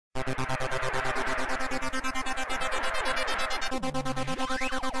Hey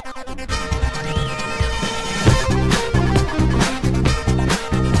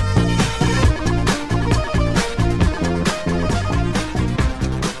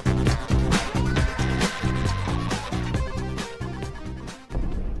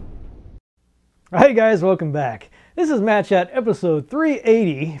guys, welcome back. This is Matt Chat episode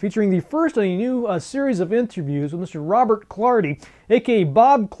 380, featuring the first in a new series of interviews with Mr. Robert Clardy, aka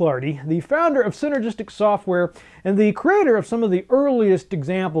Bob Clardy, the founder of Synergistic Software and the creator of some of the earliest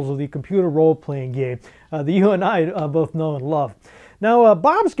examples of the computer role-playing game that you and I both know and love. Now,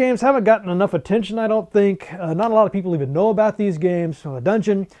 Bob's games haven't gotten enough attention, I don't think. Not a lot of people even know about these games.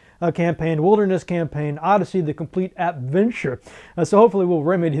 Dungeon campaign, Wilderness campaign, Odyssey, the complete adventure. So hopefully we'll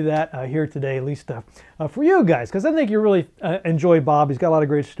remedy that here today, at least for you guys, because I think you really enjoy Bob. He's got a lot of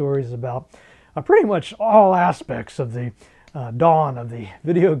great stories about pretty much all aspects of the dawn of the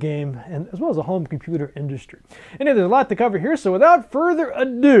video game, and as well as the home computer industry. Anyway, there's a lot to cover here, so without further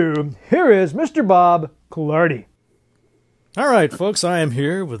ado, here is Mr. Bob Clardy. All right, folks, I am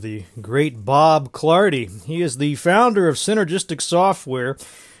here with the great Bob Clardy. He is the founder of Synergistic Software,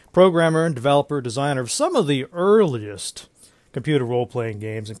 programmer and developer, designer of some of the earliest computer role-playing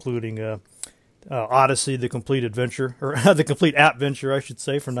games, including Odyssey, the complete adventure, or the complete adventure, I should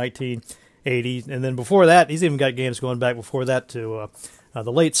say, from 1980. And then before that, he's even got games going back before that to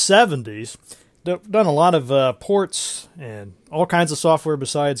the late 70s. Done a lot of ports and all kinds of software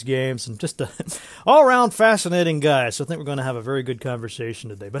besides games, and just an all-around fascinating guy. So I think we're going to have a very good conversation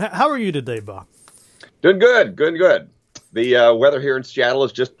today. But how are you today, Bob? Doing good, good. The weather here in Seattle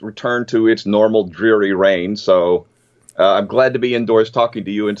has just returned to its normal dreary rain, so I'm glad to be indoors talking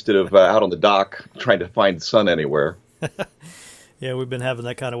to you instead of out on the dock trying to find sun anywhere. Yeah, we've been having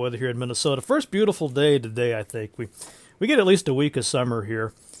that kind of weather here in Minnesota. First beautiful day today, I think. We get at least a week of summer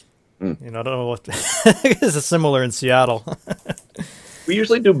here. You know, I don't know what this is similar in Seattle. We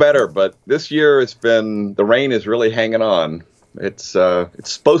usually do better, but this year the rain is really hanging on. It's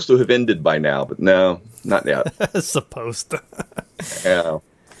supposed to have ended by now, but no, not yet. It's supposed to. Yeah.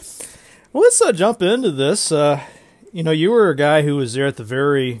 Well, let's jump into this. You know, you were a guy who was there at the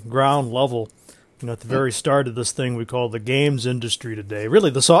very ground level, you know, at the very start of this thing we call the games industry today.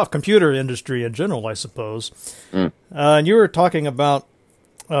 Really, the soft computer industry in general, I suppose. And you were talking about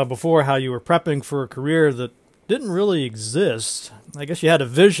before how you were prepping for a career that didn't really exist. I guess you had a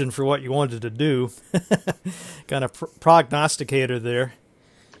vision for what you wanted to do. Kind of prognosticator there.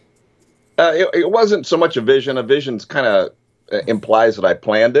 It wasn't so much a vision. A vision's kind of implies that I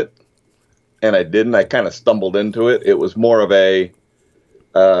planned it, and I didn't. I kind of stumbled into it. It was more of a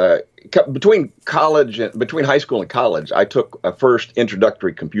between high school and college, I took a first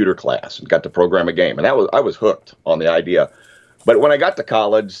introductory computer class and got to program a game, and I was hooked on the idea. But when I got to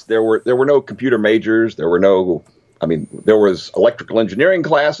college, there were no computer majors. There was electrical engineering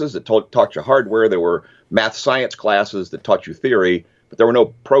classes that taught you hardware. There were math science classes that taught you theory, but there were no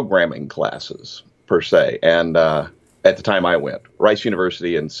programming classes per se. And at the time I went, Rice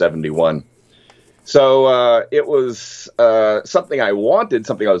University in '71. So it was something I wanted,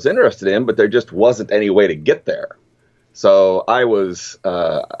 something I was interested in, but there just wasn't any way to get there. So I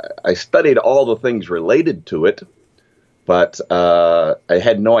studied all the things related to it, but I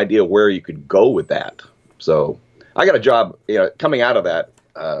had no idea where you could go with that. So I got a job, coming out of that,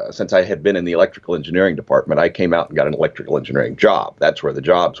 since I had been in the electrical engineering department, I came out and got an electrical engineering job. That's where the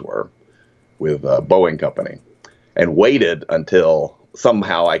jobs were, with Boeing Company, and waited until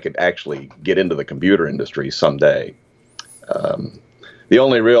somehow I could actually get into the computer industry someday. The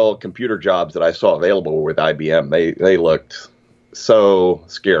only real computer jobs that I saw available were with IBM. They looked so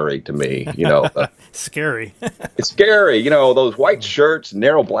scary to me, Scary. It's scary, those white shirts,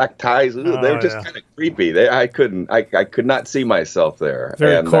 narrow black ties. They were just kind of creepy. I could not see myself there.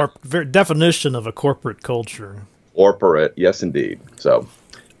 Very definition of a corporate culture. Corporate, yes, indeed. So,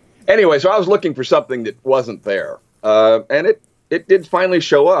 anyway, so I was looking for something that wasn't there, and it did finally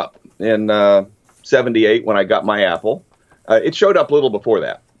show up in '78 when I got my Apple. It showed up a little before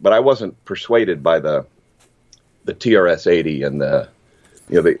that, but I wasn't persuaded by the TRS-80 and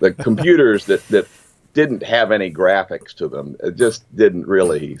the computers that didn't have any graphics to them. It just didn't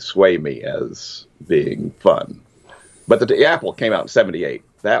really sway me as being fun. But the Apple came out in '78.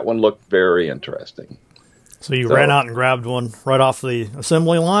 That one looked very interesting. So you ran out and grabbed one right off the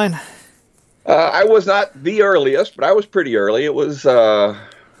assembly line? I was not the earliest, but I was pretty early. It was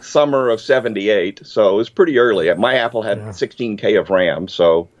summer of '78, so it was pretty early. My Apple had 16K of RAM,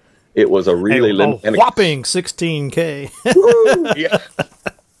 so it was a really whopping 16K. Woo, yeah.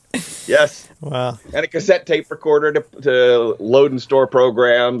 Yes. Wow. And a cassette tape recorder to load and store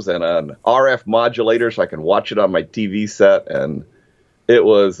programs, and an RF modulator so I can watch it on my TV set. And it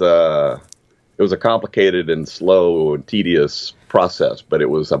was a complicated and slow and tedious process, but it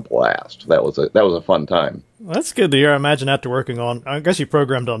was a blast. That was a fun time. Well, that's good to hear. I imagine after working on, I guess you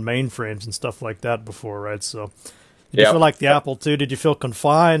programmed on mainframes and stuff like that before, right? So did you feel like the Apple II, did you feel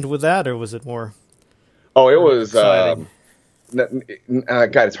confined with that, or was it more? Oh, it was, exciting?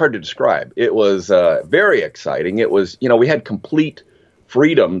 God, it's hard to describe. It was very exciting. It was, we had complete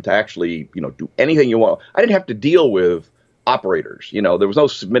freedom to actually, do anything you want. I didn't have to deal with operators. There was no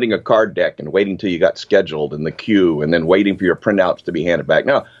submitting a card deck and waiting till you got scheduled in the queue and then waiting for your printouts to be handed back.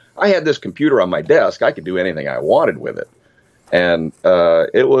 No, I had this computer on my desk. I could do anything I wanted with it. And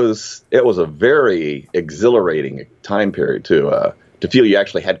it was a very exhilarating time period to feel you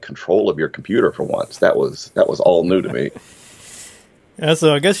actually had control of your computer for once. That was all new to me. Yeah,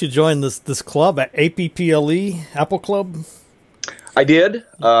 so I guess you joined this club at APPLE, Apple Club? I did.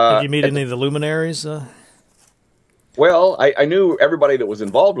 Did you meet any of the luminaries? Well, I knew everybody that was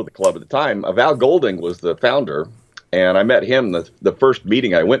involved with the club at the time. Val Golding was the founder, and I met him the first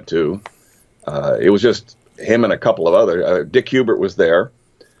meeting I went to. It was just him and a couple of other. Dick Hubert was there.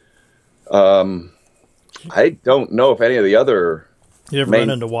 I don't know if any of the other... You ever run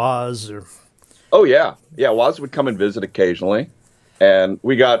into Woz? Or... Oh, yeah. Yeah, Woz would come and visit occasionally. And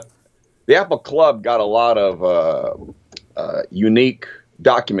the Apple Club got a lot of unique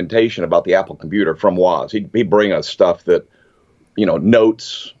documentation about the Apple computer from Woz. He'd bring us stuff that,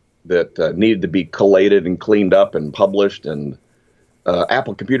 notes that needed to be collated and cleaned up and published. And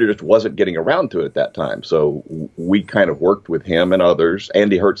Apple computer just wasn't getting around to it at that time. So we kind of worked with him and others.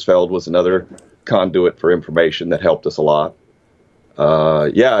 Andy Hertzfeld was another conduit for information that helped us a lot.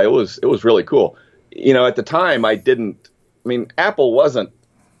 Yeah, it was really cool. At the time, Apple wasn't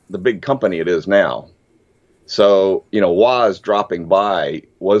the big company it is now. So, Woz dropping by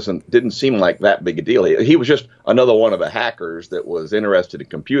didn't seem like that big a deal. He was just another one of the hackers that was interested in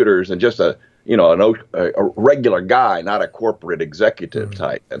computers and just a regular guy, not a corporate executive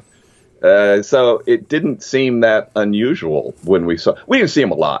type. And so it didn't seem that unusual when we didn't see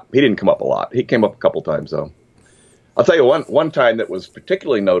him a lot. He didn't come up a lot. He came up a couple times though. I'll tell you one time that was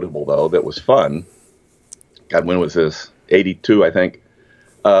particularly notable though, that was fun. God, when was this? 82, I think.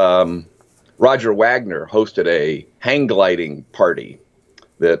 Roger Wagner hosted a hang gliding party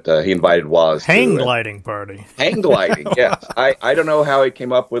that he invited Woz to. Hang gliding party. Hang gliding, yes. I don't know how he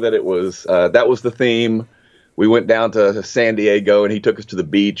came up with it. It was that was the theme. We went down to San Diego, and he took us to the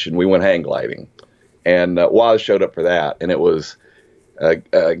beach, and we went hang gliding. And Woz showed up for that, and it was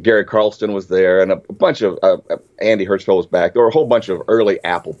Gary Carlston was there, and a bunch of Andy Hertzfeld was back. There were a whole bunch of early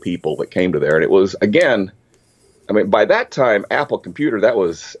Apple people that came to there, and it was, again, by that time, Apple Computer, that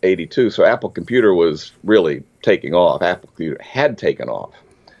was 82, so Apple Computer was really taking off. Apple Computer had taken off.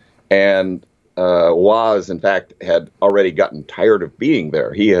 And Woz, in fact, had already gotten tired of being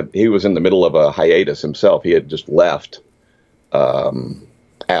there. He was in the middle of a hiatus himself. He had just left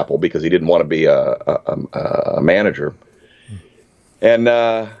Apple because he didn't want to be a manager. And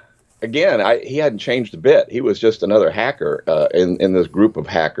again, he hadn't changed a bit. He was just another hacker in this group of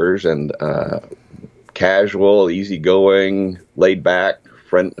hackers, and casual, easygoing, laid back,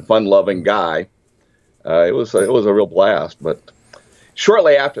 fun-loving guy. It was a real blast. But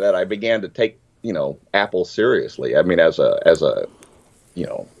shortly after that, I began to take Apple seriously. As a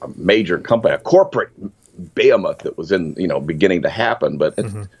major company, a corporate behemoth that was beginning to happen. But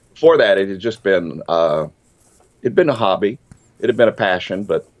before that, it had just been it'd been a hobby. It had been a passion.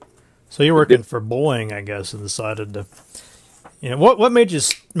 But so you're working for Boeing, I guess, and decided to. What made you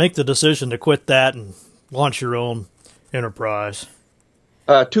make the decision to quit that and launch your own enterprise?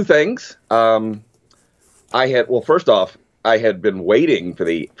 Two things. First off, I had been waiting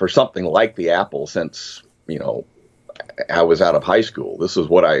for something like the Apple since, I was out of high school. This is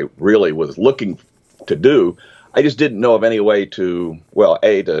what I really was looking to do. I just didn't know of any way to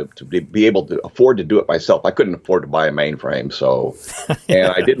be able to afford to do it myself. I couldn't afford to buy a mainframe,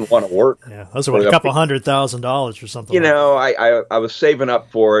 and I didn't want to work. Yeah, those are a couple $100,000 or something. I was saving up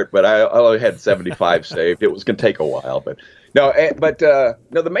for it, but I only had 75 saved. It was going to take a while, but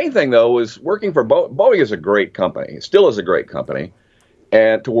the main thing though was working for Boeing. Boeing is a great company. It still is a great company,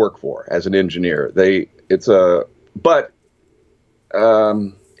 and to work for as an engineer. It's a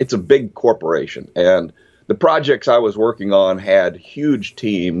big corporation, and the projects I was working on had huge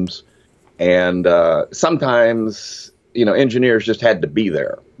teams, and sometimes, engineers just had to be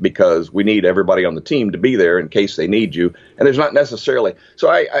there because we need everybody on the team to be there in case they need you. And there's not necessarily. So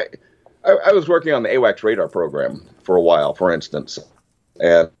I was working on the AWACS radar program for a while, for instance,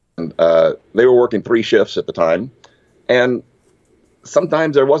 and they were working 3 shifts at the time, and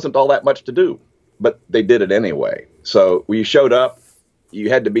sometimes there wasn't all that much to do, but they did it anyway. So when you showed up, you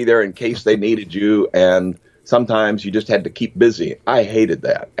had to be there in case they needed you, and sometimes you just had to keep busy. I hated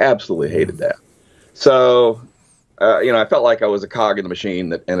that. Absolutely hated that. So, I felt like I was a cog in the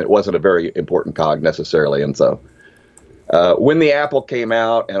machine, and it wasn't a very important cog necessarily. And so when the Apple came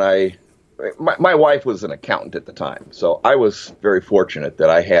out, and my wife was an accountant at the time, so I was very fortunate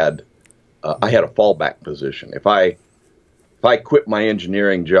that I had a fallback position. If I quit my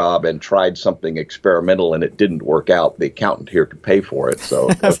engineering job and tried something experimental and it didn't work out, the accountant here could pay for it. So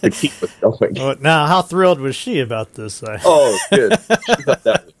to keep it going. Well, now, how thrilled was she about this? Oh, good. She thought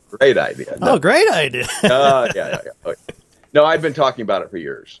that was a great idea. No. Oh, great idea. Yeah. No, I'd been talking about it for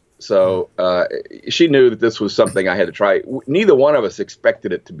years. So she knew that this was something I had to try. Neither one of us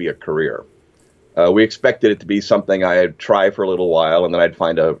expected it to be a career. We expected it to be something I'd try for a little while, and then I'd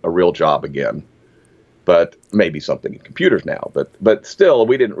find a real job again. But maybe something in computers now. But still,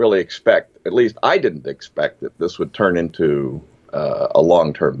 we didn't really expect, at least I didn't expect, that this would turn into a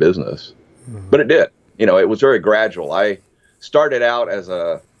long-term business. Mm-hmm. But it did. It was very gradual. I started out as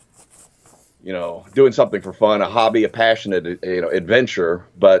doing something for fun, a hobby, a passionate, adventure.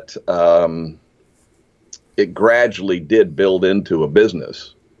 But it gradually did build into a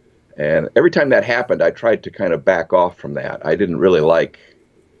business. And every time that happened, I tried to kind of back off from that. I didn't really like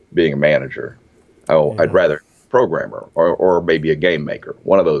being a manager. I'd rather programmer or maybe a game maker,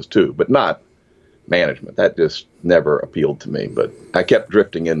 one of those two, but not management. That just never appealed to me, but I kept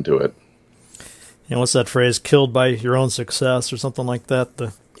drifting into it. What's that phrase, killed by your own success or something like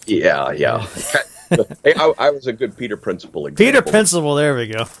that? Yeah. Hey, I was a good Peter Principle example. Peter Principle, there we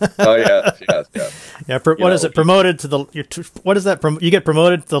go. Oh, yes. Yeah, what is it, promoted to the, what is that, you get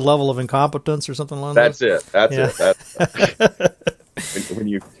promoted to the level of incompetence or something like that? That's it. When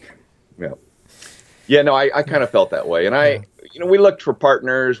you, Yeah, no, I kind of felt that way. And we looked for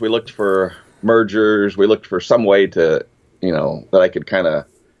partners, we looked for mergers, we looked for some way to, that I could kind of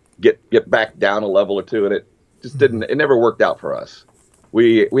get back down a level or two. And it just didn't, it never worked out for us.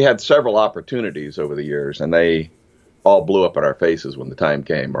 We had several opportunities over the years, and they all blew up in our faces when the time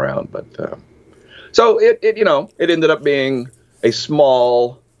came around. But so it ended up being a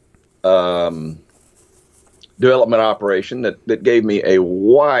small development operation that gave me a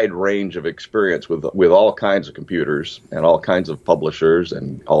wide range of experience with all kinds of computers and all kinds of publishers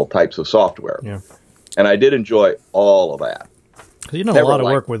and all types of software. Yeah. And I did enjoy all of that. A lot of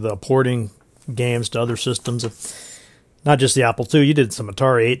work with porting games to other systems. Not just the Apple II. You did some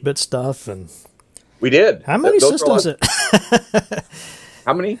Atari 8-bit stuff. And we did. How many systems?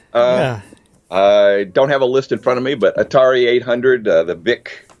 How many? Yeah. I don't have a list in front of me, but Atari 800, the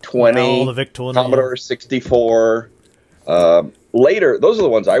VIC 20, the VIC 20, Commodore 64. Later, those are the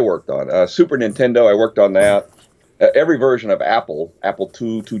ones I worked on. Super Nintendo, I worked on that. Every version of Apple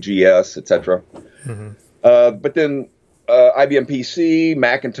II, 2GS, etc. Mm-hmm. But then IBM PC,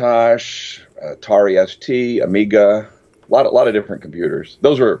 Macintosh, Atari ST, Amiga, a lot of different computers.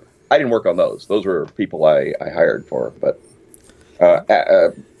 I didn't work on those. Those were people I hired for. But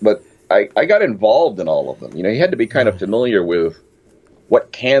I got involved in all of them. You had to be kind of familiar with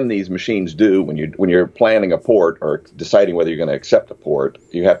what can these machines do when you're planning a port or deciding whether you're going to accept a port.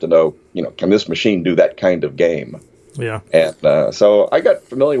 You have to know, can this machine do that kind of game? Yeah. And so I got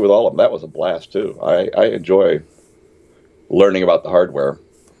familiar with all of them. That was a blast too. I enjoy learning about the hardware.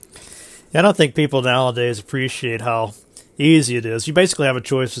 I don't think people nowadays appreciate how easy it is. You basically have a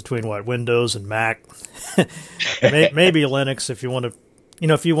choice between Windows and Mac, maybe Linux if you want to.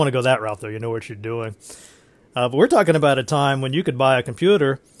 If you want to go that route, though, you know what you're doing. But we're talking about a time when you could buy a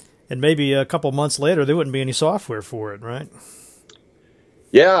computer, and maybe a couple months later there wouldn't be any software for it, right?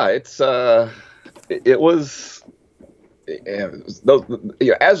 Yeah, it was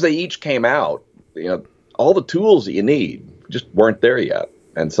as they each came out, all the tools that you need just weren't there yet,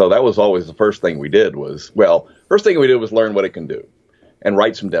 and so that was always the first thing we did was learn what it can do, and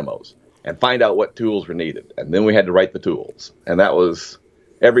write some demos, and find out what tools were needed, and then we had to write the tools, and that was.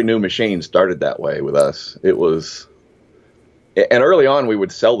 Every new machine started that way with us. It was, and early on we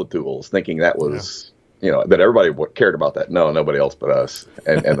would sell the tools, thinking that was, that everybody cared about that. No, nobody else but us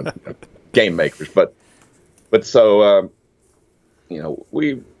and the game makers. But so,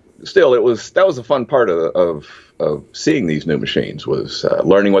 that was a fun part of seeing these new machines was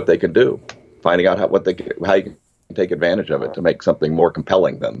learning what they could do, finding out how you can take advantage of it to make something more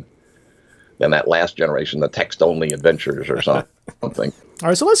compelling than that last generation, the text-only adventures or something. All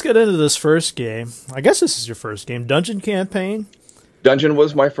right, so let's get into this first game. I guess this is your first game, Dungeon Campaign? Dungeon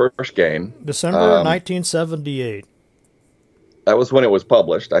was my first game. December 1978. That was when it was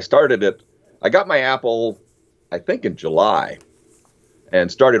published. I started it. I got my Apple, I think, in July,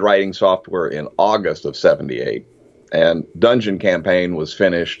 and started writing software in August of '78. And Dungeon Campaign was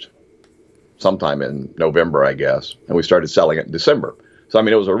finished sometime in November, I guess, and we started selling it in December. So, I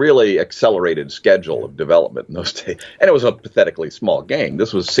mean, it was a really accelerated schedule of development in those days. And it was a pathetically small game.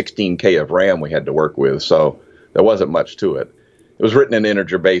 This was 16K of RAM we had to work with, so there wasn't much to it. It was written in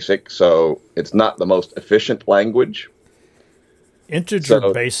integer basic, so it's not the most efficient language.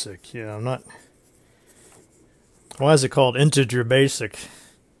 Integer basic, yeah, I'm not... Why is it called integer basic?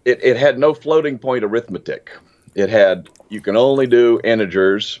 It had no floating point arithmetic. It had, you can only do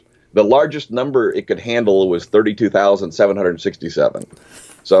integers. The largest number it could handle was 32,767.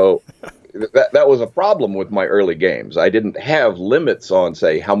 So that was a problem with my early games. I didn't have limits on,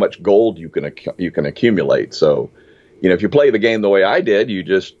 say, how much gold you can accumulate. So, you know, if you play the game the way I did, you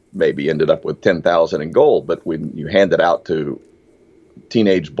just maybe ended up with 10,000 in gold. But when you hand it out to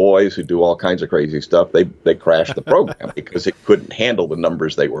teenage boys who do all kinds of crazy stuff, they crashed the program because it couldn't handle the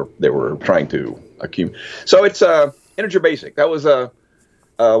numbers they were trying to accumulate. So it's integer basic. That was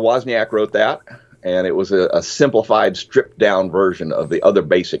Wozniak wrote that, and it was a simplified, stripped-down version of the other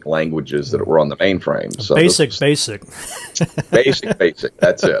basic languages that were on the mainframe. So basic. Basic.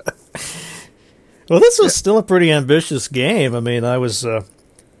 That's it. Well, this was still a pretty ambitious game. I mean, I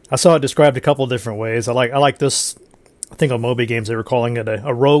saw it described a couple of different ways. I like this. I think on Moby Games they were calling it a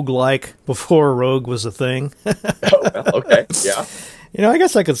roguelike before rogue was a thing. Oh, well, okay, yeah. You know, I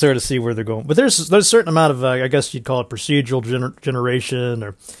guess I could sort of see where they're going. But there's a certain amount of, I guess you'd call it procedural generation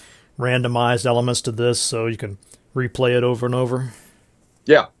or randomized elements to this, so you can replay it over and over.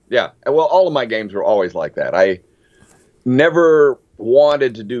 Yeah. Well, all of my games were always like that. I never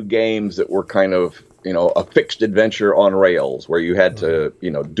wanted to do games that were kind of, you know, a fixed adventure on rails where you had to,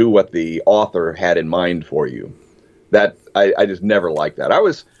 you know, do what the author had in mind for you. That I just never liked that. I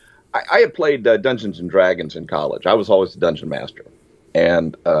had played Dungeons and Dragons in college. I was always the dungeon master.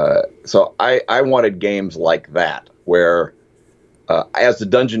 And so I wanted games like that, where as the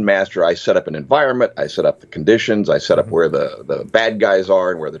dungeon master, I set up an environment, I set up the conditions, I set up where the bad guys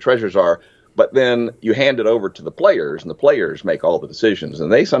are and where the treasures are. But then you hand it over to the players, and the players make all the decisions. And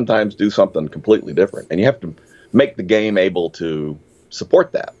they sometimes do something completely different. And you have to make the game able to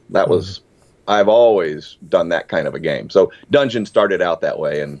support that. That was, I've always done that kind of a game. So Dungeon started out that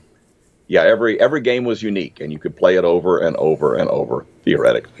way, and yeah, every game was unique, and you could play it over and over and over,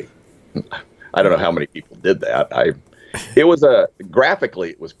 theoretically. I don't know how many people did that. It was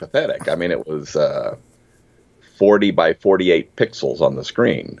graphically, it was pathetic. I mean, it was 40 by 48 pixels on the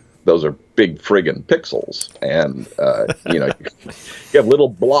screen. Those are big friggin' pixels, and you know, you have little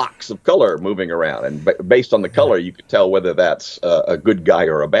blocks of color moving around, and based on the color, you could tell whether that's a good guy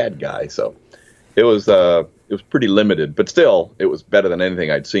or a bad guy. So it was pretty limited, but still, it was better than anything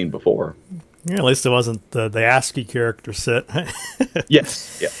I'd seen before. Yeah, at least it wasn't the ASCII character set.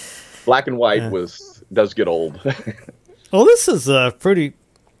 Yes, yeah. Black and white does get old. Well, this is pretty.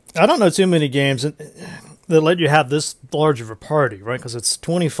 I don't know too many games that let you have this large of a party, right? Because it's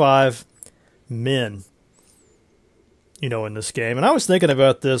 25 men, you know, in this game. And I was thinking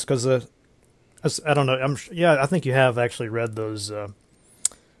about this because I don't know. I think you have actually read those the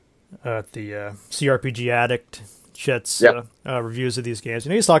CRPG Addict Chet's reviews of these games. You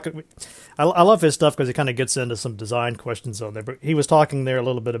know, he's talking. I love his stuff because he kind of gets into some design questions on there. But he was talking there a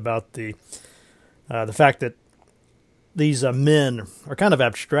little bit about the fact that these men are kind of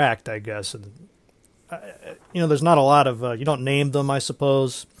abstract, I guess. And, you know, there's not a lot of, you don't name them, I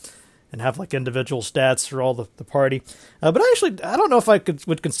suppose, and have like individual stats for all the party. But actually, I don't know if I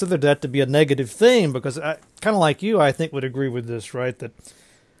would consider that to be a negative thing, because kind of like you, I think would agree with this, right? That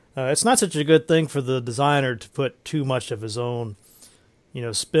it's not such a good thing for the designer to put too much of his own, you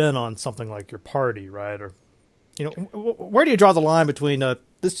know, spin on something like your party, right? Or, you know, where do you draw the line between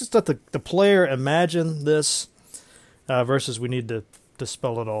this just let the player imagine this versus we need to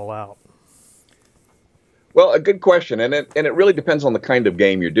spell it all out? Well, a good question, and it really depends on the kind of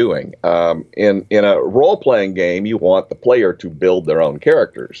game you're doing. In a role-playing game, you want the player to build their own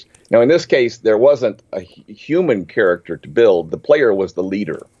characters. Now, in this case, there wasn't a human character to build. The player was the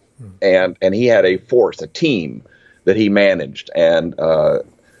leader, and he had a force, a team that he managed. And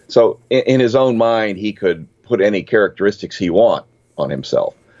so in his own mind, he could put any characteristics he want on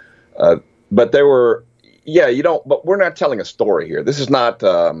himself. But there were, but we're not telling a story here. This is not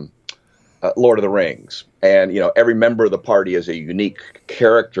Lord of the Rings. And, you know, every member of the party is a unique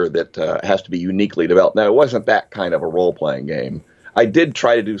character that has to be uniquely developed. Now, it wasn't that kind of a role-playing game. I did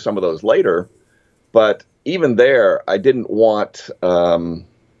try to do some of those later, but even there, I didn't want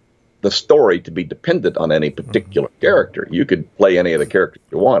the story to be dependent on any particular character. You could play any of the characters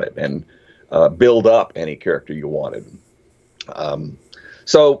you wanted and build up any character you wanted.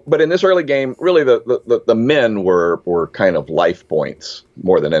 But in this early game, really the men were kind of life points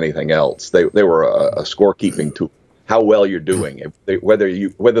more than anything else. They were a scorekeeping tool. How well you're doing, whether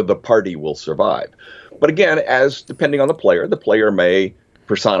the party will survive. But again, as depending on the player may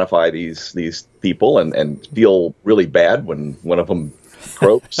personify these people and feel really bad when one of them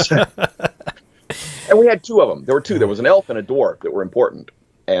croaks. And we had two of them. There were two. There was an elf and a dwarf that were important.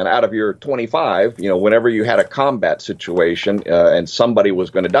 And out of your 25, whenever you had a combat situation and somebody was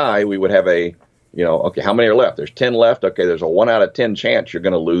going to die, we would have okay, how many are left? There's 10 left. Okay, there's a 1 out of 10 chance you're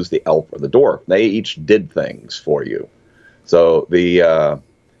going to lose the elf or the dwarf. They each did things for you. So the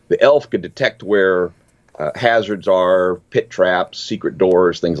elf could detect where hazards are, pit traps, secret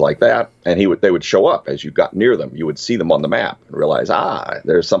doors, things like that, and they would show up as you got near them. You would see them on the map and realize,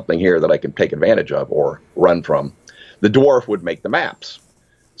 there's something here that I can take advantage of or run from. The dwarf would make the maps.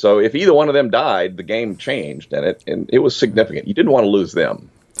 So if either one of them died, the game changed, and it was significant. You didn't want to lose them.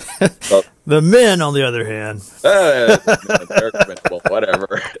 So, the men, on the other hand, well,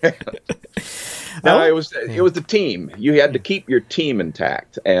 whatever. No, it was the team. You had to keep your team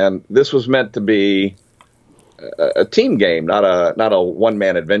intact, and this was meant to be a team game, not a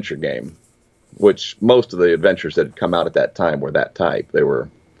one-man adventure game. Which most of the adventures that had come out at that time were that type. They were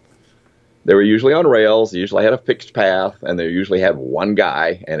usually on rails. They usually had a fixed path, and they usually had one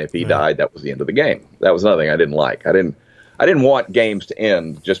guy. And if he died, that was the end of the game. That was another thing I didn't like. I didn't want games to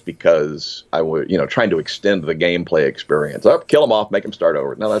end just because I was, trying to extend the gameplay experience. Kill them off, make them start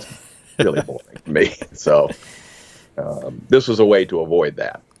over. No, that's really boring to me. So this was a way to avoid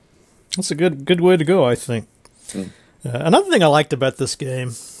that. That's a good way to go, I think. Another thing I liked about this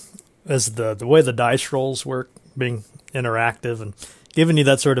game is the way the dice rolls work, being interactive and giving you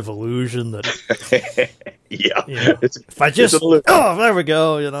that sort of illusion that if I just there we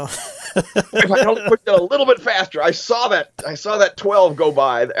go, if I don't push it a little bit faster, I saw that 12 go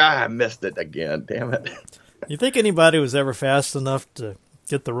by. I missed it again. Damn it. You think anybody was ever fast enough to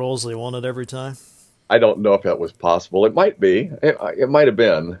get the rolls they wanted every time? I don't know if that was possible. It might be. It might have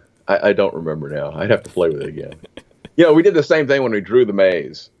been. I don't remember now. I'd have to play with it again. We did the same thing when we drew the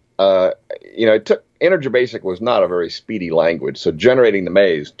maze. It took Integer Basic was not a very speedy language, so generating the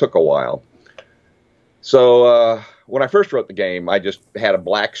maze took a while. So when I first wrote the game, I just had a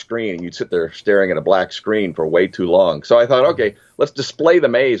black screen, and you'd sit there staring at a black screen for way too long. So I thought, okay, let's display the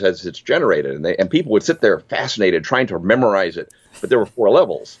maze as it's generated, and people would sit there fascinated trying to memorize it. But there were 4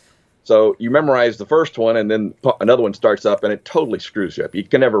 levels. So you memorize the first one, and then another one starts up, and it totally screws you up. You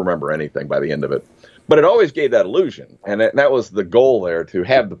can never remember anything by the end of it. But it always gave that illusion, and that was the goal there, to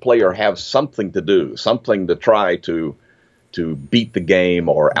have the player have something to do, something to try to beat the game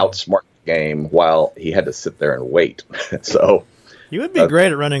or outsmart the game while he had to sit there and wait. So you would be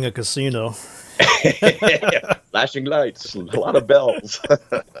great at running a casino. Flashing lights, a lot of bells.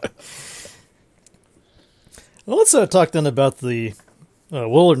 Well, let's talk then about the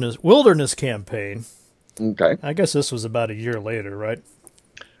wilderness campaign. Okay. I guess this was about a year later, right?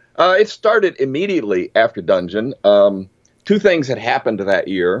 It started immediately after Dungeon. 2 things had happened that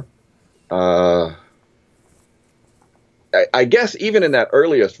year. I guess even in that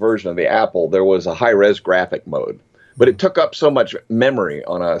earliest version of the Apple, there was a high-res graphic mode. But it took up so much memory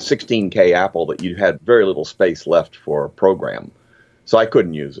on a 16K Apple that you had very little space left for a program. So I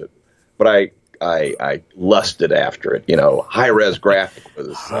couldn't use it. But I lusted after it. High-res graphic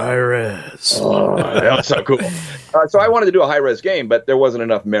was... high-res. That was so cool. So I wanted to do a high-res game, but there wasn't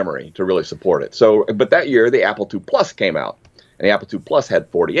enough memory to really support it. But that year, the Apple II Plus came out. And the Apple II Plus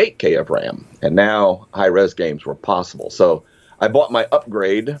had 48K of RAM. And now high-res games were possible. So I bought my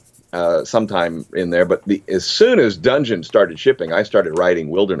upgrade sometime in there. But as soon as Dungeon started shipping, I started writing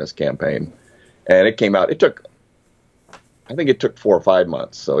Wilderness Campaign. And it came out. I think it took 4 or 5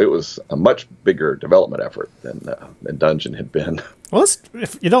 months, so it was a much bigger development effort than Dungeon had been. Well,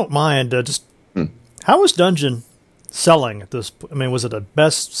 if you don't mind, how was Dungeon selling at this? I mean, was it a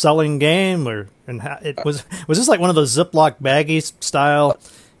best-selling game, was this like one of those Ziploc baggy style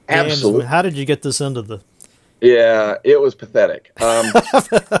games? Absolutely. How did you get this into the? Yeah, it was pathetic,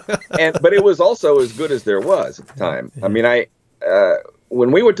 but it was also as good as there was at the time. I mean,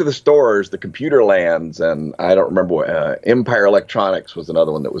 when we went to the stores, the Computer Lands, and I don't remember what, Empire Electronics was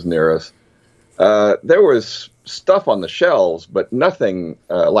another one that was near us. There was stuff on the shelves, but nothing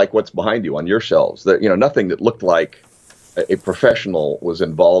like what's behind you on your shelves. Nothing that looked like a professional was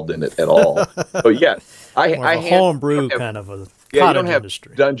involved in it at all. So yeah, I homebrew kind of a yeah. You don't have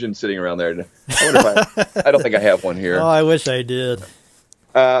industry. Dungeon sitting around there. I don't think I have one here. Oh, I wish I did.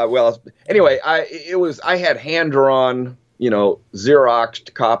 Well, anyway, I had hand drawn,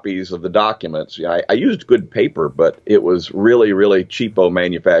 Xeroxed copies of the documents. I used good paper, but it was really, really cheapo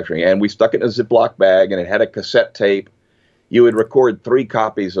manufacturing. And we stuck it in a Ziploc bag, and it had a cassette tape. You would record 3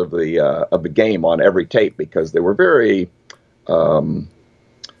 copies of the game on every tape because they were very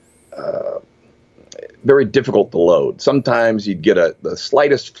very difficult to load. Sometimes you'd get the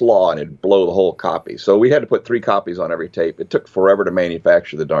slightest flaw and it'd blow the whole copy. So we had to put 3 copies on every tape. It took forever to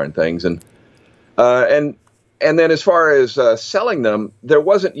manufacture the darn things. And then as far as selling them, there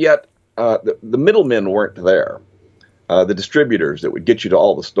wasn't yet, the middlemen weren't there. The distributors that would get you to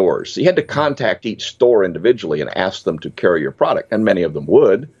all the stores. So you had to contact each store individually and ask them to carry your product. And many of them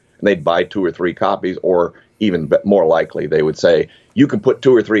would. And they'd buy 2 or 3 copies, or even more likely, they would say, you can put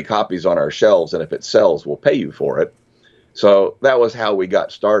 2 or 3 copies on our shelves, and if it sells, we'll pay you for it. So that was how we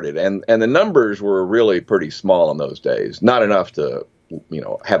got started. And the numbers were really pretty small in those days, not enough to,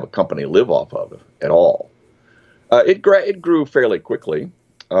 have a company live off of at all. It grew fairly quickly.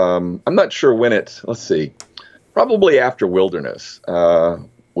 I'm not sure when let's see, probably after Wilderness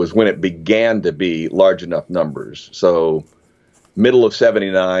was when it began to be large enough numbers. So middle of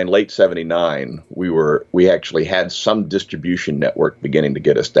 79, late 79, we actually had some distribution network beginning to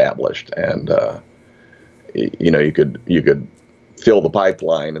get established, and you could fill the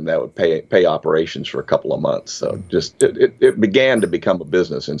pipeline, and that would pay operations for a couple of months. So just it began to become a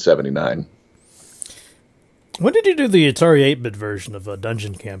business in 79. When did you do the Atari 8-bit version of a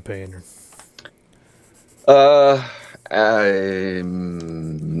Dungeon Campaign?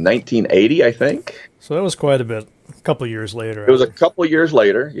 1980, I think. So that was quite a bit. A couple years later. It was a couple years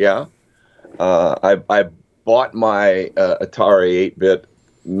later, yeah. I bought my Atari 8-bit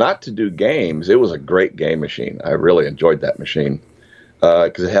not to do games. It was a great game machine. I really enjoyed that machine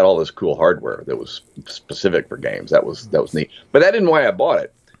because it had all this cool hardware that was specific for games. That was neat. But that isn't why I bought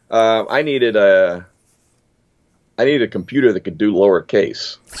it. I needed a computer that could do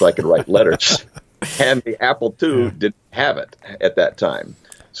lowercase so I could write letters. And the Apple II didn't have it at that time.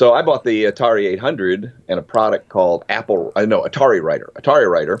 So I bought the Atari 800 and a product called Atari Writer.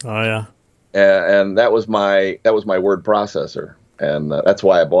 Oh yeah, and that was my word processor, and that's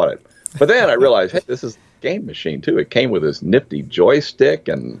why I bought it. But then I realized, hey, this is a game machine too. It came with this nifty joystick,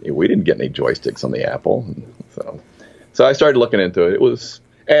 and we didn't get any joysticks on the Apple. So I started looking into it. It was,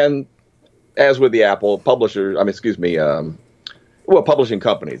 and as with the Apple, publishing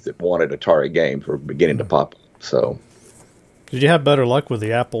companies that wanted Atari games were beginning to pop up. So. Did you have better luck with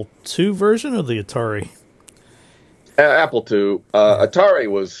the Apple II version or the Atari? Apple II.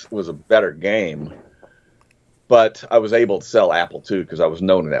 Atari was a better game, but I was able to sell Apple II because I was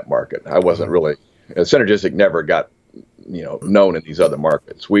known in that market. I wasn't really. Synergistic never got known in these other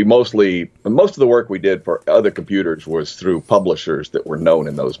markets. Most of the work we did for other computers was through publishers that were known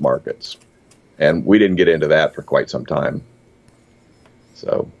in those markets, and we didn't get into that for quite some time.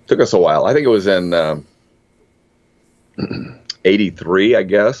 So it took us a while. I think it was in 83, I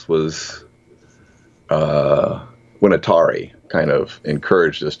guess, was when Atari kind of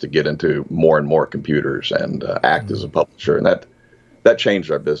encouraged us to get into more and more computers and act as a publisher, and that changed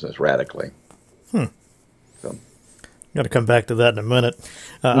our business radically. So. Got to come back to that in a minute.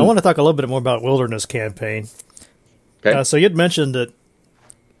 I want to talk a little bit more about Wilderness Campaign. Okay. So you'd mentioned that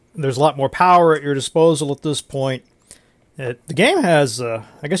there's a lot more power at your disposal at this point. The game has,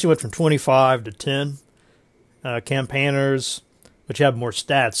 I guess you went from 25 to 10 campaigners, but you have more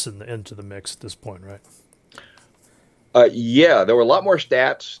stats into the mix at this point, right? Yeah, there were a lot more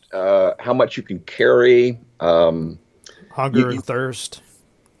stats. How much you can carry, hunger and thirst.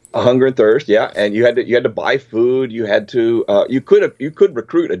 Hunger and thirst, yeah, and you had to buy food. You had to you could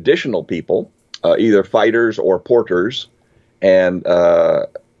recruit additional people, either fighters or porters, and so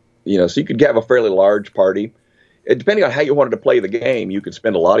you could have a fairly large party. Depending on how you wanted to play the game, you could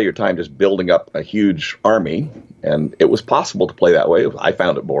spend a lot of your time just building up a huge army, and it was possible to play that way. I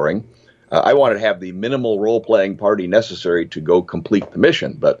found it boring. I wanted to have the minimal role-playing party necessary to go complete the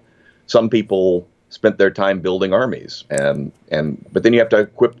mission, but some people spent their time building armies, but then you have to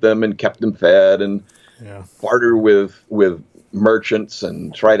equip them and keep them fed and barter with merchants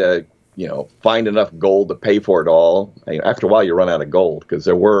and try to find enough gold to pay for it all. After a while, you run out of gold because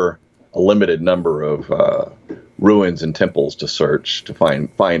there were a limited number of ruins and temples to search to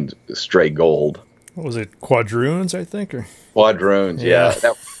find stray gold. What was it, quadroons, I think? Or quadroons, yeah.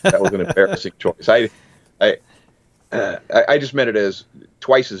 That was an embarrassing choice. I just meant it as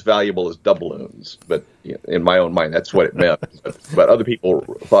twice as valuable as doubloons, but in my own mind, that's what it meant. But other people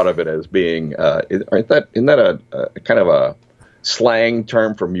thought of it as being, isn't that a kind of a slang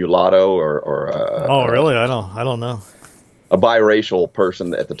term for mulatto or oh, really? I don't know. a biracial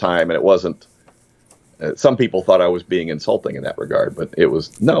person at the time, and it wasn't. Some people thought I was being insulting in that regard, but it was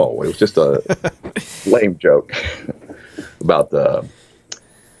just a lame joke about the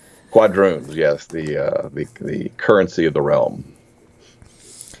quadroons. Yes, the currency of the realm.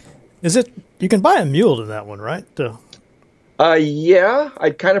 Is it? You can buy a mule in that one, right? Yeah,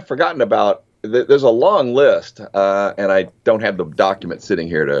 I'd kind of forgotten about. There's a long list, and I don't have the document sitting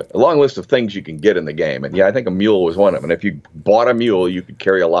here. A long list of things you can get in the game, and yeah, I think a mule was one of them. And if you bought a mule, you could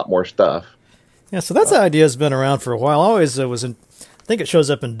carry a lot more stuff. Yeah, so that's the idea has been around for a while. I always I think it shows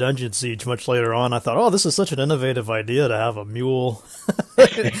up in Dungeon Siege much later on. I thought, oh, this is such an innovative idea to have a mule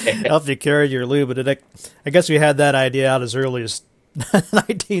help you carry your loot. But I guess we had that idea out as early as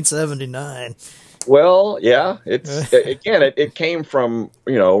 1979. Well, yeah, it came from,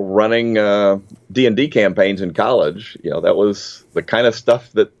 running D&D campaigns in college. That was the kind of stuff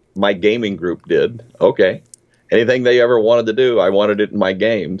that my gaming group did. Okay. Anything they ever wanted to do, I wanted it in my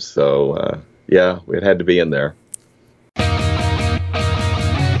games. So, yeah, it had to be in there.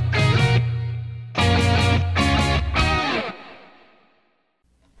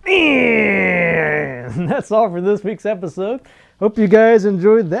 And that's all for this week's episode. Hope you guys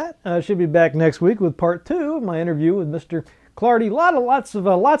enjoyed that. I should be back next week with part 2 of my interview with Mr. Clardy. Lots and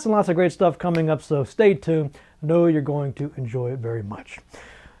lots of great stuff coming up, so stay tuned. I know you're going to enjoy it very much.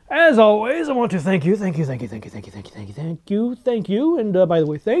 As always, I want to thank you, and by the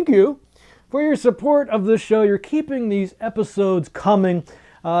way, thank you for your support of this show. You're keeping these episodes coming.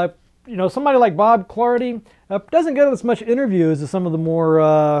 Somebody like Bob Clardy doesn't get as much interviews as some of the more,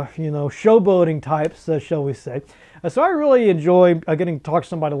 showboating types, shall we say. So I really enjoy getting to talk to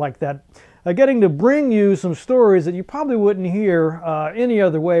somebody like that, getting to bring you some stories that you probably wouldn't hear any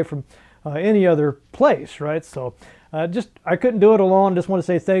other way from any other place, right? So I couldn't do it alone. Just want to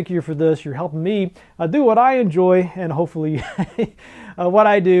say thank you for this. You're helping me do what I enjoy, and hopefully what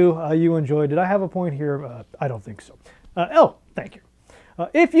I do you enjoy. Did I have a point here? I don't think so. Thank you.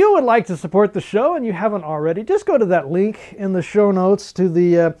 If you would like to support the show and you haven't already, just go to that link in the show notes to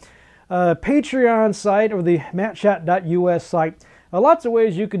the Patreon site or the mattchat.us site. Lots of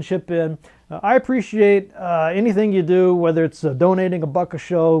ways you can chip in. I appreciate anything you do, whether it's donating $1 a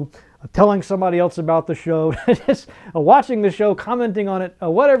show, telling somebody else about the show, just watching the show, commenting on it,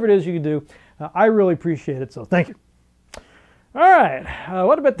 whatever it is you do. I really appreciate it, so thank you. All right,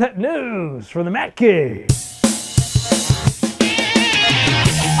 what about that news from the Matt Cave?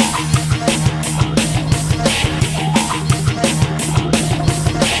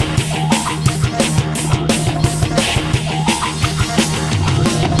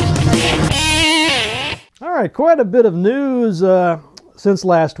 All right, quite a bit of news since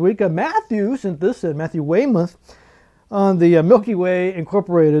last week. Matthew sent this in, Matthew Weymouth, on the Milky Way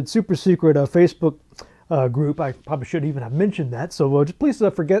Incorporated super secret Facebook group. I probably should even have mentioned that, so just please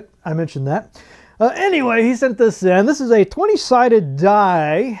forget I mentioned that. Anyway, he sent this in. This is a 20-sided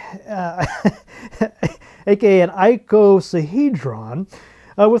die, aka an icosahedron,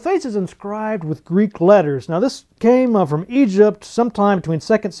 with faces inscribed with Greek letters. Now, this came from Egypt sometime between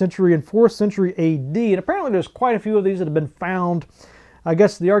 2nd century and 4th century AD, and apparently there's quite a few of these that have been found. I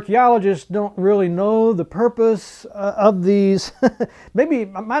guess the archaeologists don't really know the purpose of these. Maybe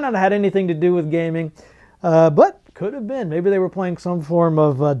it might not have had anything to do with gaming, but could have been. Maybe they were playing some form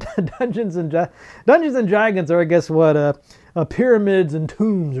of Dungeons and Dragons, or I guess what, pyramids and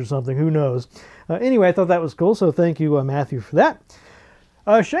tombs or something. Who knows? Anyway, I thought that was cool, so thank you, Matthew, for that.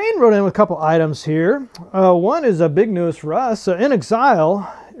 Shane wrote in with a couple items here. One is a big news for us. Inexile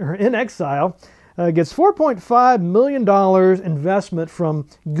gets $4.5 million investment from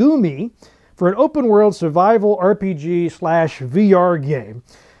Gumi for an open-world survival RPG/VR game.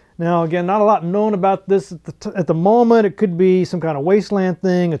 Now, again, not a lot known about this at the moment. It could be some kind of wasteland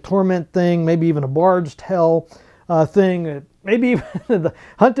thing, a torment thing, maybe even a Bard's Tale thing. Maybe even the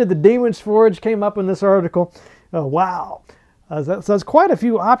Hunted the Demon's Forge came up in this article. Wow. So that's quite a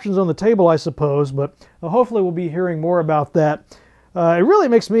few options on the table, I suppose, but hopefully we'll be hearing more about that. It really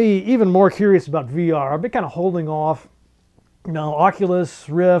makes me even more curious about VR. I've been kind of holding off, Oculus,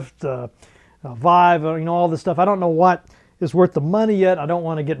 Rift, Vive, all this stuff. I don't know what is worth the money yet. I don't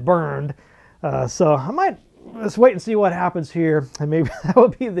want to get burned. So I might just wait and see what happens here, and maybe that will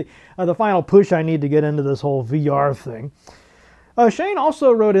be the final push I need to get into this whole VR thing. Shane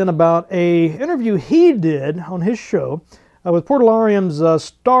also wrote in about a interview he did on his show with Portalarium's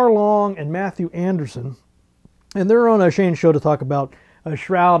Starlong and Matthew Anderson. And they're on Shane's show to talk about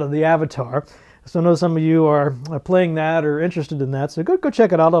Shroud of the Avatar. So I know some of you are playing that or interested in that. So go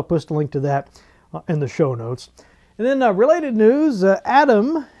check it out. I'll post a link to that in the show notes. And then related news,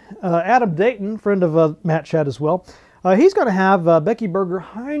 Adam Dayton, friend of Matt Chat as well, He's going to have Becky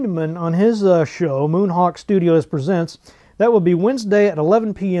Berger-Heinemann on his show, Moonhawk Studios Presents. That will be Wednesday at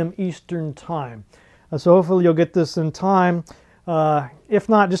 11 p.m. Eastern Time. So hopefully you'll get this in time. If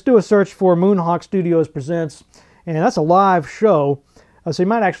not, just do a search for Moonhawk Studios Presents, and that's a live show. So you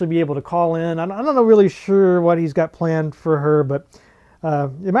might actually be able to call in. I'm not really sure what he's got planned for her, but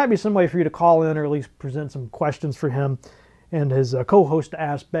it might be some way for you to call in or at least present some questions for him and his co-host to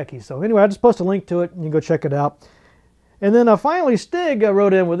ask Becky. So anyway, I just post a link to it, and you can go check it out. And then finally, Stig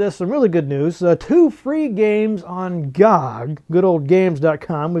wrote in with this, some really good news. 2 free games on GOG,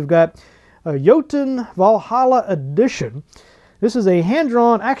 goodoldgames.com. We've got Jotun Valhalla Edition. This is a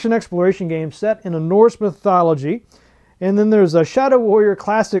hand-drawn action exploration game set in a Norse mythology. And then there's a Shadow Warrior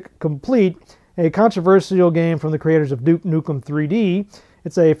Classic Complete, a controversial game from the creators of Duke Nukem 3D.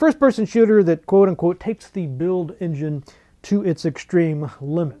 It's a first-person shooter that, quote-unquote, takes the build engine to its extreme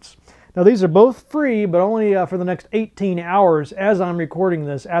limits. Now, these are both free, but only for the next 18 hours as I'm recording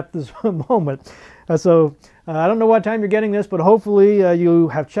this at this moment. So I don't know what time you're getting this, but hopefully you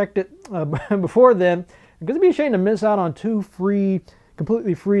have checked it before then. Because it'd be a shame to miss out on 2 free,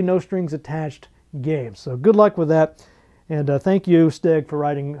 completely free, no strings attached games. So good luck with that. And thank you, Stig, for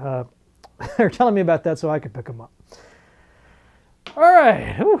writing or telling me about that so I could pick them up. All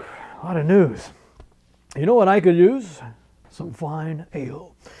right, whew, a lot of news. You know what I could use? Some fine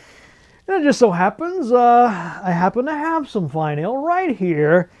ale. And it just so happens I happen to have some fine ale right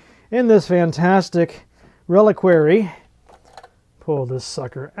here in this fantastic reliquary. Pull this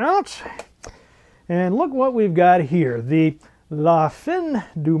sucker out. And look what we've got here. The La Fin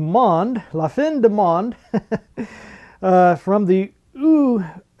du Monde, from the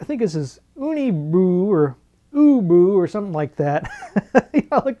I think this is Unibrew or Ubu or something like that.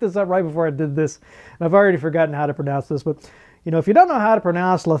 I looked this up right before I did this, and I've already forgotten how to pronounce this. But you know, if you don't know how to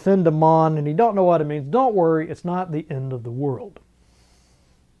pronounce La Fin du Monde and you don't know what it means, don't worry, it's not the end of the world.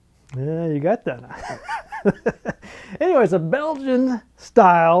 Yeah, you got that. Anyway, it's a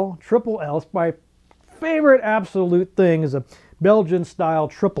Belgian-style triple L. It's my favorite absolute thing is a Belgian-style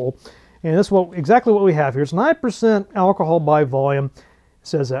triple. And this is exactly what we have here. It's 9% alcohol by volume. It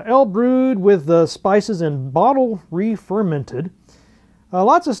says ale brewed with spices and bottle re-fermented.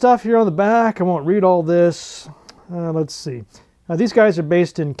 Lots of stuff here on the back. I won't read all this. Let's see. These guys are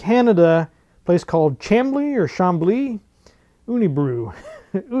based in Canada, a place called Chambly or Chambly. Unibrew.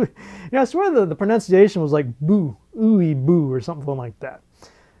 Yeah, I swear the pronunciation was like boo, ooey boo, or something like that.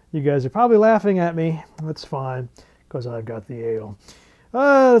 You guys are probably laughing at me. That's fine, because I've got the ale.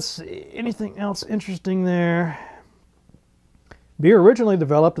 Let's see. Anything else interesting there? Beer originally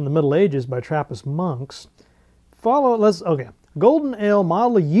developed in the Middle Ages by Trappist monks. Okay. Golden ale,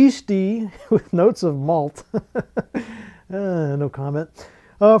 mildly yeasty, with notes of malt. No comment.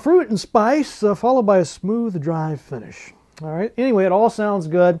 Fruit and spice, followed by a smooth, dry finish. All right. Anyway, it all sounds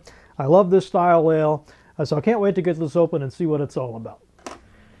good. I love this style ale, so I can't wait to get this open and see what it's all about.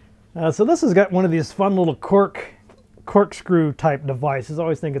 So this has got one of these fun little corkscrew type devices. I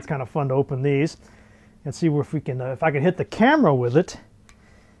always think it's kind of fun to open these and see if we can, if I can hit the camera with it.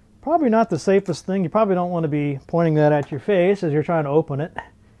 Probably not the safest thing. You probably don't want to be pointing that at your face as you're trying to open it.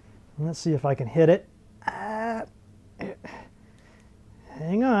 Let's see if I can hit it. Hang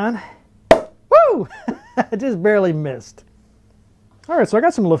on. Woo! I just barely missed. All right, so I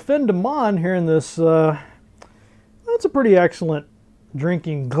got some La Fin du Monde here in this. That's a pretty excellent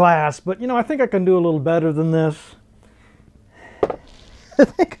drinking glass, but you know, I think I can do a little better than this. I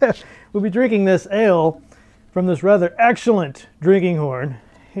think we'll be drinking this ale from this rather excellent drinking horn.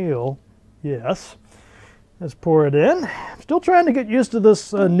 Ale, yes. Let's pour it in. I'm still trying to get used to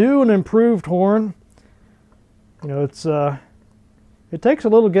this new and improved horn. You know, it takes a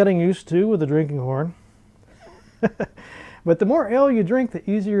little getting used to with a drinking horn. But the more ale you drink, the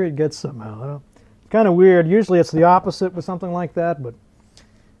easier it gets somehow. It's kind of weird. Usually it's the opposite with something like that, but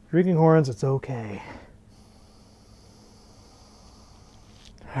drinking horns, it's okay.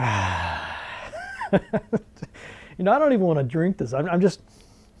 You know, I don't even want to drink this.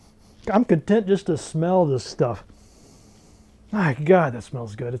 I'm content just to smell this stuff. My God, that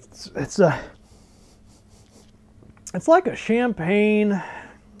smells good. It's like a champagne,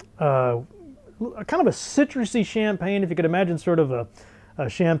 kind of a citrusy champagne, if you could imagine sort of a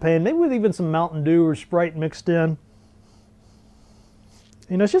champagne, maybe with even some Mountain Dew or Sprite mixed in.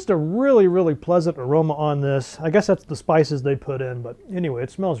 You know, it's just a really, really pleasant aroma on this. I guess that's the spices they put in, but anyway,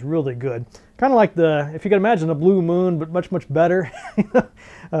 it smells really good. Kind of like if you could imagine a Blue Moon, but much, much better.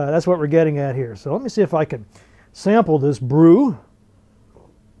 That's what we're getting at here. So let me see if I can sample this brew.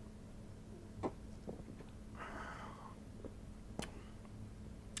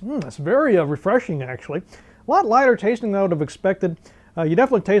 That's very refreshing, actually. A lot lighter tasting than I would have expected. You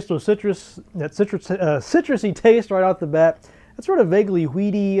definitely taste those citrusy taste right off the bat. That sort of vaguely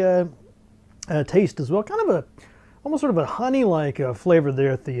wheaty taste as well. Kind of almost sort of a honey-like flavor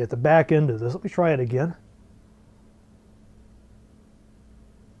there at the back end of this. Let me try it again.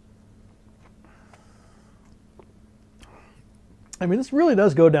 I mean, this really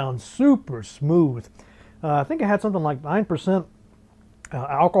does go down super smooth. I think I had something like 9%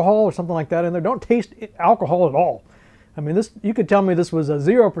 alcohol or something like that in there. Don't taste alcohol at all. I mean, this, you could tell me this was a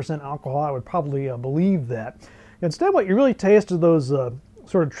 0% alcohol, I would probably believe that. Instead, what you really taste is those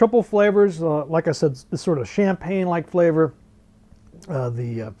sort of triple flavors. Like I said, this sort of champagne-like flavor,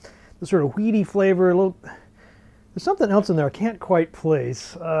 the sort of wheaty flavor. There's something else in there I can't quite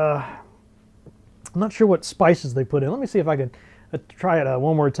place. I'm not sure what spices they put in. Let me see if I can try it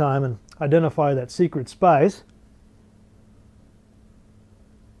one more time and identify that secret spice.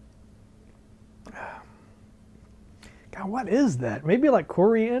 God, what is that? Maybe like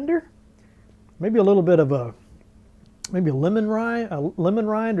coriander? Maybe a little bit of maybe a lemon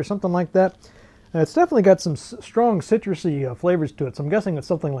rind or something like that. It's definitely got some strong citrusy flavors to it, so I'm guessing it's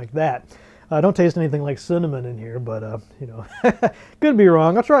something like that. I don't taste anything like cinnamon in here, but you know, could be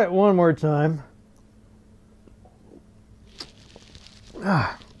wrong. I'll try it one more time.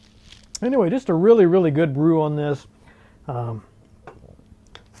 Anyway, just a really, really good brew on this.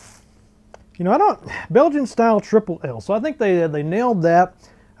 You know, Belgian style triple ale, so I think they nailed that.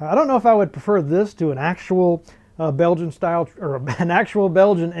 I don't know if I would prefer this to an actual Belgian style or an actual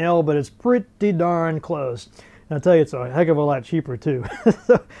Belgian ale, but it's pretty darn close. And I'll tell you, it's a heck of a lot cheaper too.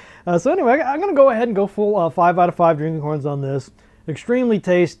 So anyway, I'm going to go ahead and go full 5 out of 5 drinking horns on this. Extremely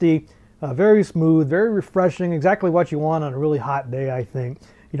tasty, very smooth, very refreshing. Exactly what you want on a really hot day, I think.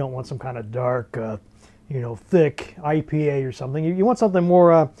 You don't want some kind of dark, you know, thick IPA or something. You want something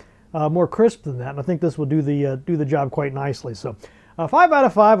more more crisp than that, and I think this will do the job quite nicely. So 5 out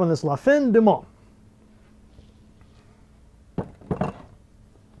of 5 on this La Fin du Monde.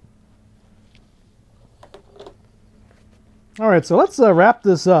 All right, so let's wrap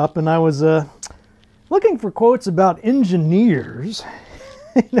this up. And I was looking for quotes about engineers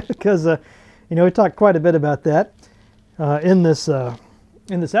because you know, we talked quite a bit about that in this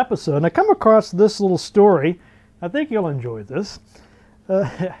episode. And I come across this little story. I think you'll enjoy this.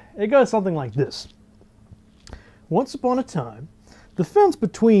 It goes something like this. Once upon a time, the fence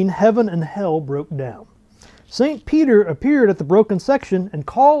between heaven and hell broke down. St. Peter appeared at the broken section and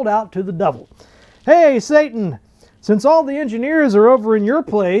called out to the devil, "Hey, Satan, since all the engineers are over in your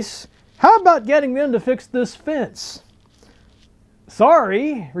place, how about getting them to fix this fence?"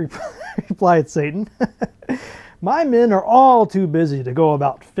 "Sorry," replied Satan. "My men are all too busy to go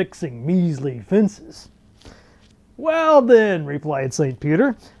about fixing measly fences." "Well then," replied St.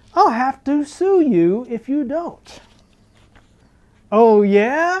 Peter, "I'll have to sue you if you don't." "Oh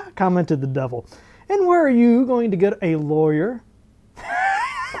yeah?" commented the devil. "And where are you going to get a lawyer?"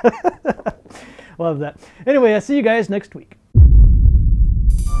 Love that. Anyway, I'll see you guys next week.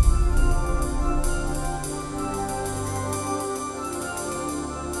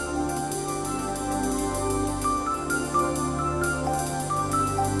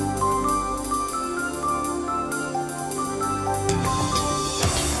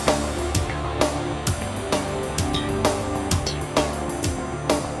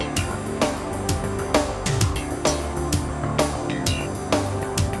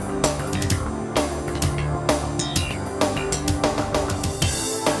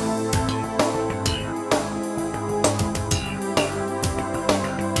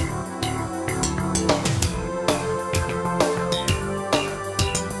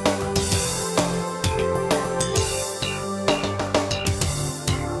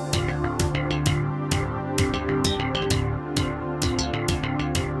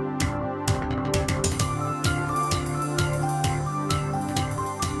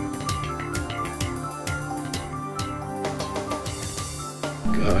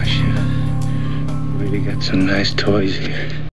 Gosh, really got some nice toys here.